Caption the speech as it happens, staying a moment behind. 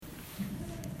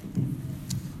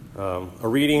A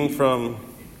reading from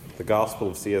the Gospel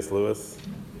of C.S. Lewis,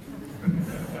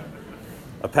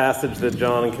 a passage that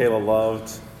John and Kayla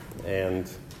loved and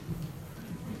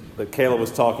that Kayla was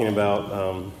talking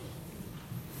about,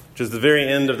 which is the very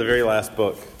end of the very last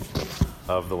book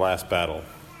of The Last Battle.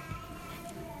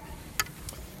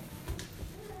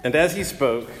 And as he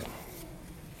spoke,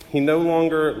 he no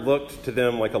longer looked to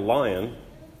them like a lion,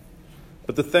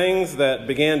 but the things that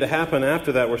began to happen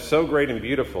after that were so great and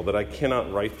beautiful that I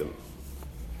cannot write them.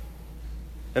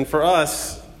 And for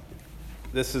us,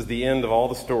 this is the end of all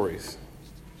the stories.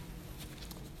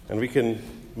 And we can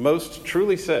most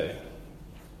truly say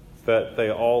that they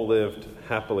all lived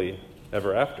happily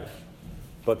ever after.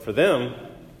 But for them,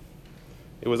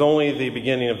 it was only the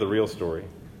beginning of the real story.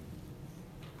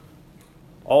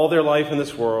 All their life in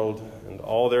this world and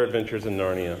all their adventures in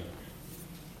Narnia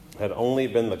had only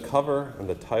been the cover and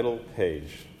the title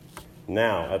page.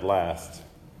 Now, at last,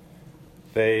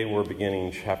 they were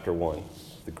beginning chapter 1,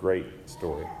 the great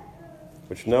story,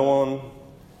 which no one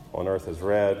on earth has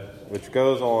read, which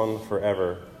goes on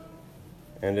forever,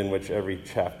 and in which every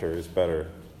chapter is better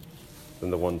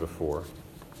than the one before.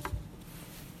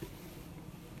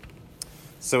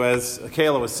 So as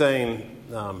Kayla was saying,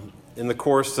 in the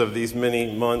course of these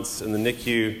many months in the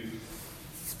NICU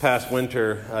this past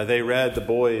winter, they read the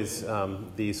boys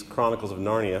these Chronicles of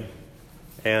Narnia.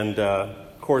 And,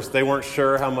 of course, they weren't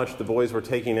sure how much the boys were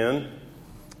taking in.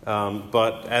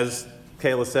 But as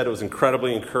Kayla said, it was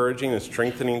incredibly encouraging and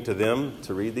strengthening to them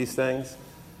to read these things.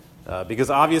 Because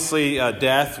obviously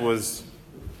death was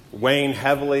weighing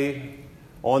heavily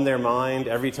on their mind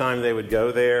every time they would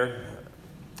go there.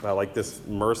 Like this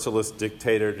merciless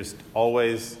dictator just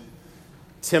always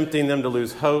tempting them to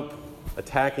lose hope,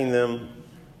 attacking them,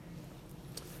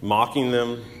 mocking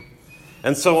them.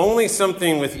 And so only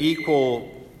something with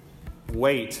equal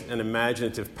weight and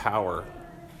imaginative power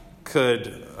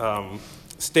could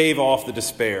stave off the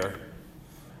despair.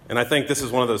 And I think this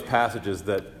is one of those passages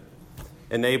that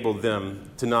enabled them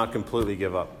to not completely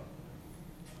give up.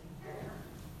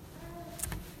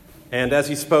 And as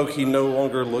he spoke, he no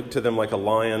longer looked to them like a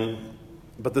lion,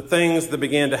 but the things that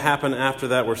began to happen after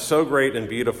that were so great and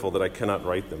beautiful that I cannot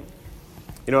write them.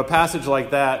 You know, a passage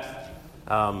like that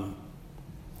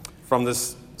from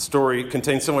this story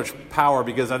contains so much power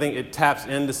because I think it taps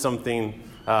into something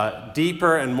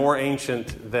deeper and more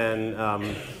ancient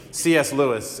than C.S.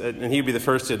 Lewis, and he'd be the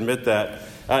first to admit that.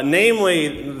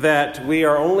 Namely, that we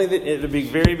are only at the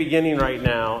very beginning right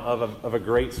now of a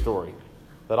great story.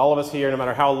 That all of us here, no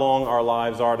matter how long our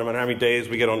lives are, no matter how many days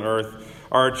we get on earth,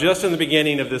 are just in the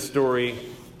beginning of this story,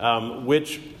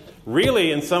 which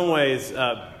really, in some ways,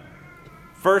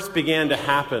 first began to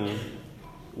happen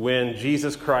when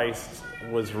Jesus Christ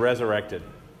was resurrected.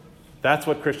 That's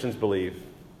what Christians believe.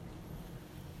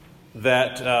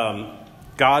 That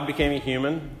God became a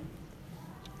human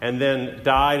and then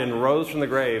died and rose from the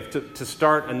grave to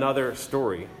start another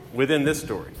story within this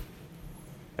story.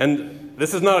 And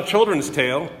this is not a children's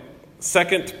tale.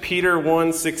 2 Peter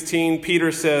 1:16,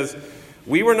 Peter says,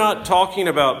 "We were not talking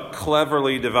about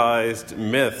cleverly devised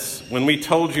myths when we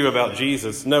told you about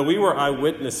Jesus. No, we were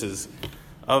eyewitnesses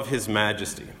of his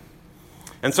majesty."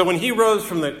 And so when he rose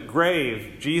from the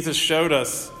grave, Jesus showed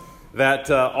us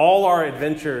that all our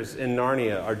adventures in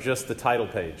Narnia are just the title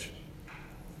page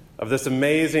of this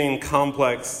amazing,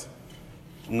 complex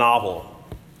novel.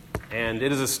 And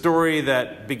it is a story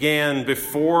that began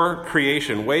before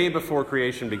creation, way before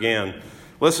creation began.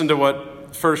 Listen to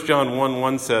what 1 John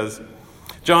 1:1 says.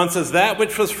 John says, "That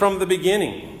which was from the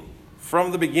beginning,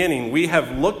 we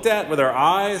have looked at with our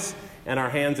eyes and our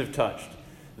hands have touched."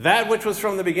 That which was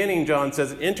from the beginning, John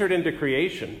says, entered into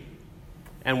creation.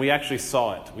 And we actually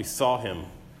saw it. We saw him.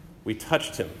 We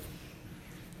touched him.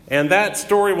 And that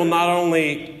story will not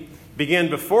only begin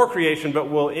before creation, but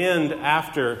will end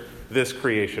after this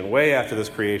creation, way after this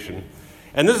creation.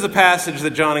 And this is a passage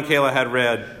that John and Kayla had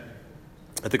read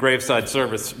at the graveside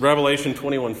service, Revelation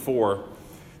 21:4.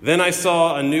 "Then I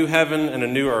saw a new heaven and a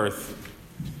new earth.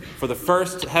 For the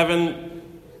first heaven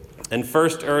and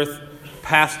first earth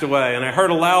passed away. And I heard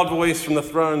a loud voice from the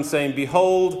throne saying,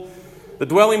 'Behold, the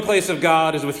dwelling place of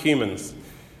God is with humans.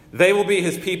 They will be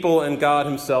his people, and God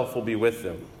himself will be with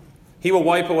them. He will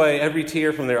wipe away every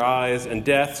tear from their eyes, and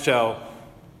death shall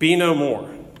be no more.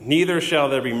 Neither shall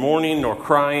there be mourning, nor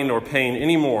crying, nor pain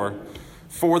any more,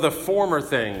 for the former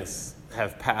things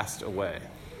have passed away.'"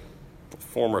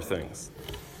 Former things.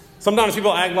 Sometimes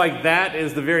people act like that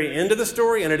is the very end of the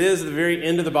story, and it is the very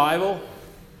end of the Bible.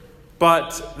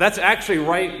 But that's actually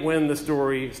right when the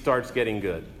story starts getting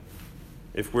good,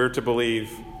 if we're to believe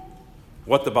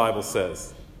what the Bible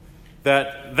says.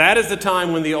 That is the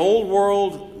time when the old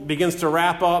world begins to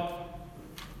wrap up,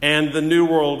 and the new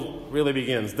world really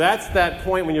begins. That's that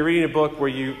point when you're reading a book where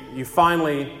you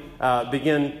finally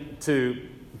begin to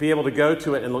be able to go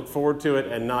to it and look forward to it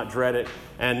and not dread it,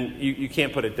 and you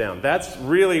can't put it down. That's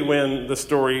really when the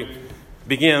story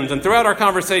begins. And throughout our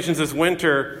conversations this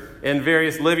winter, in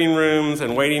various living rooms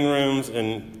and waiting rooms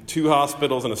and 2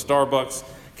 hospitals and a Starbucks,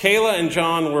 Kayla and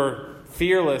John were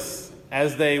fearless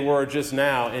as they were just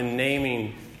now in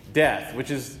naming death, which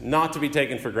is not to be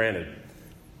taken for granted.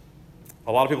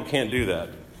 A lot of people can't do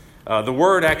that. The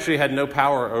word actually had no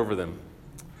power over them.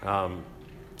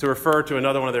 To refer to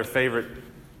another one of their favorite,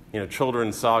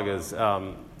 children's sagas,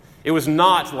 it was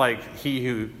not like he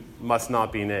who must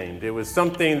not be named. It was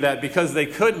something that because they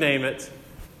could name it,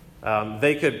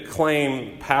 they could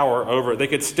claim power over it. They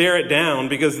could stare it down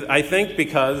because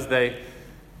they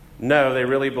they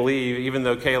really believe, even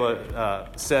though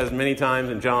Kayla says many times,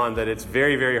 and John, that it's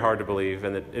very, very hard to believe,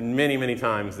 and that many, many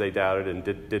times they doubted and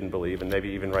didn't believe, and maybe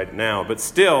even right now. But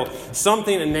still,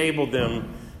 something enabled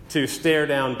them to stare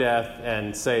down death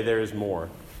and say there is more.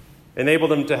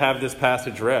 Enabled them to have this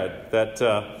passage read, that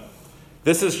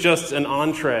this is just an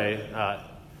entree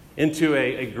into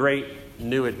a great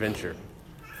new adventure.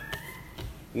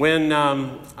 When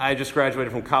I just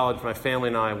graduated from college, my family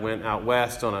and I went out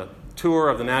west on a tour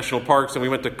of the national parks, and we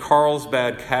went to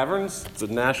Carlsbad Caverns. It's a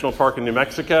national park in New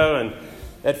Mexico, and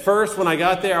at first when I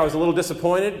got there I was a little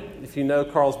disappointed. If you know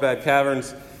Carlsbad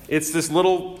Caverns, it's this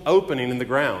little opening in the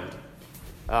ground,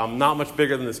 not much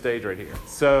bigger than the stage right here.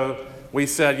 So we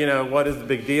said, what is the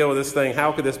big deal with this thing?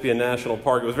 How could this be a national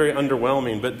park? It was very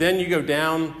underwhelming. But then you go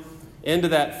down into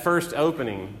that first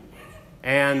opening,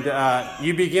 and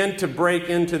you begin to break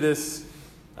into this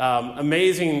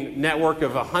amazing network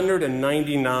of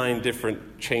 199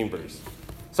 different chambers.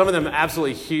 Some of them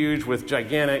absolutely huge with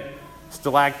gigantic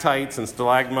stalactites and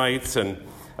stalagmites and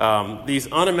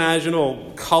these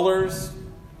unimaginable colors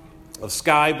of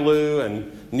sky blue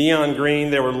and neon green.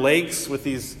 There were lakes with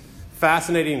these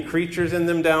fascinating creatures in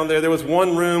them down there. There was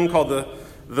one room called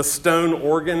the stone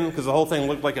organ, because the whole thing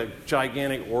looked like a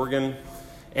gigantic organ.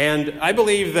 And I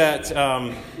believe that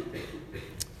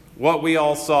what we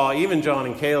all saw, even John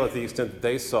and Kayla, to the extent that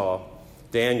they saw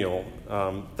Daniel,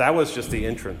 that was just the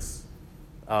entrance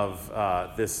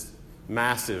of this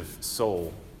massive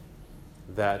soul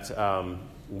that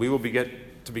we will begin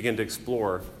to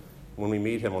explore when we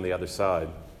meet him on the other side.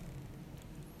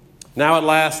 Now at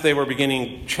last they were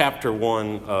beginning chapter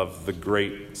 1 of the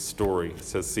great story,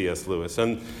 says C.S. Lewis.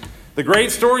 And the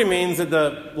great story means that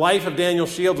the life of Daniel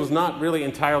Shields was not really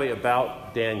entirely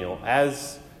about Daniel,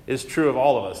 as is true of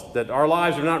all of us, that our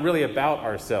lives are not really about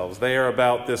ourselves. They are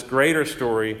about this greater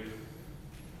story,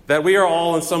 that we are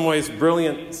all in some ways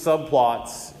brilliant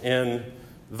subplots in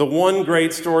the one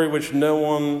great story which no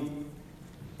one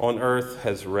on earth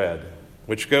has read,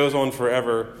 which goes on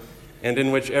forever, and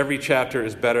in which every chapter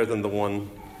is better than the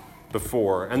one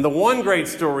before. And the one great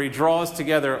story draws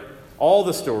together all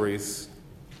the stories,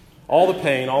 all the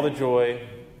pain, all the joy,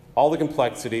 all the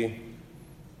complexity,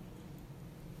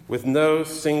 with no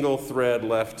single thread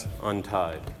left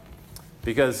untied.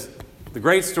 Because the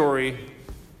great story,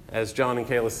 as John and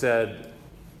Kayla said,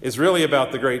 is really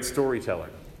about the great storyteller.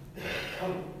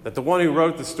 That the one who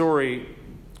wrote the story,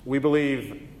 we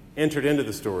believe, entered into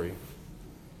the story.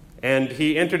 And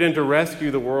he entered in to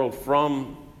rescue the world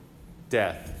from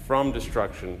death, from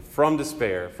destruction, from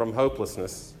despair, from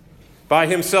hopelessness, by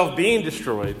himself being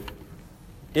destroyed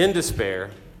in despair,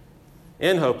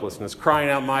 in hopelessness, crying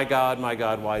out, my God,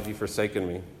 why have you forsaken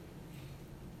me?"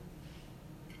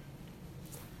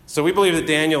 So we believe that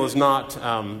Daniel is not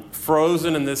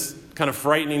frozen in this kind of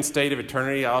frightening state of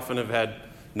eternity. I often have had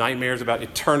nightmares about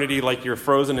eternity, like you're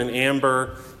frozen in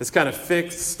amber, this kind of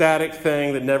fixed, static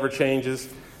thing that never changes.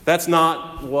 That's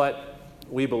not what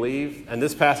we believe, and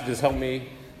this passage has helped me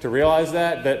to realize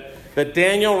that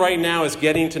Daniel right now is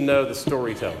getting to know the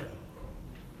storyteller,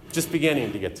 just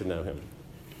beginning to get to know him,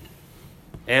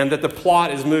 and that the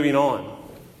plot is moving on.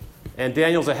 And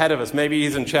Daniel's ahead of us. Maybe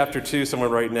he's in chapter 2 somewhere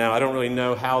right now. I don't really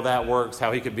know how that works,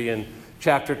 how he could be in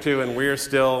chapter 2 and we're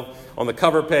still on the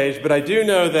cover page. But I do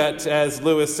know that, as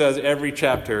Lewis says, every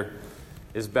chapter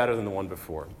is better than the one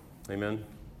before. Amen?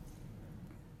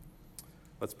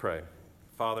 Let's pray.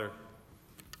 Father,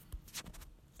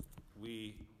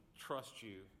 we trust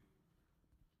you